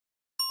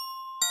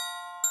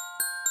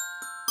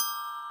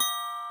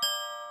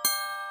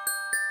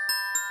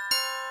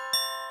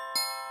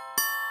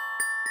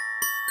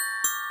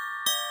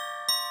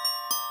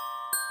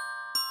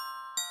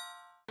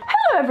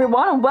Hello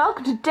everyone and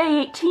welcome to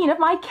day 18 of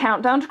my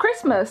countdown to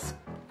Christmas.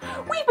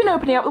 We've been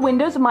opening up the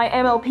windows of my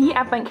MLP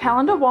advent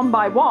calendar one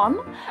by one,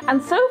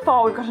 and so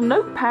far we've got a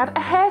notepad, a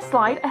hair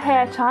slide, a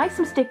hair tie,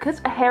 some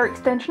stickers, a hair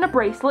extension, a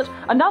bracelet,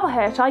 another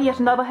hair tie, yet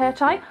another hair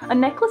tie, a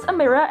necklace, a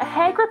mirror, a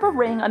hair grip, a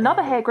ring,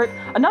 another hair grip,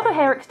 another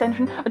hair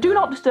extension, a do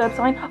not disturb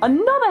sign,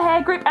 another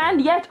hair grip,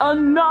 and yet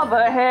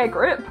another hair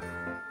grip.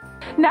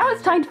 Now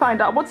it's time to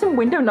find out what's in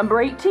window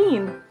number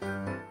 18.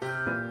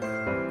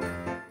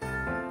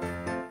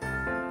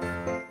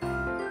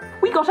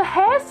 We got a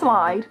hair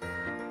slide.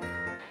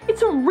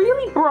 It's a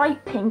really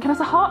bright pink and has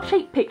a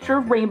heart-shaped picture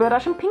of Rainbow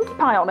Dash and Pinkie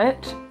Pie on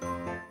it.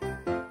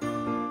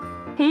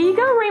 Here you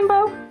go,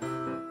 Rainbow.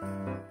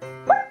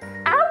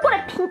 I don't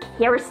want a pink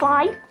hair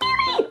slide.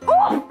 Gimme!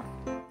 Off!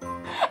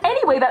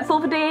 Anyway, that's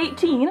all for day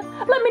 18.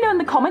 Let me know in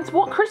the comments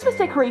what Christmas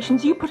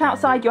decorations you put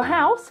outside your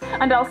house,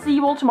 and I'll see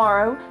you all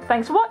tomorrow.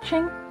 Thanks for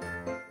watching.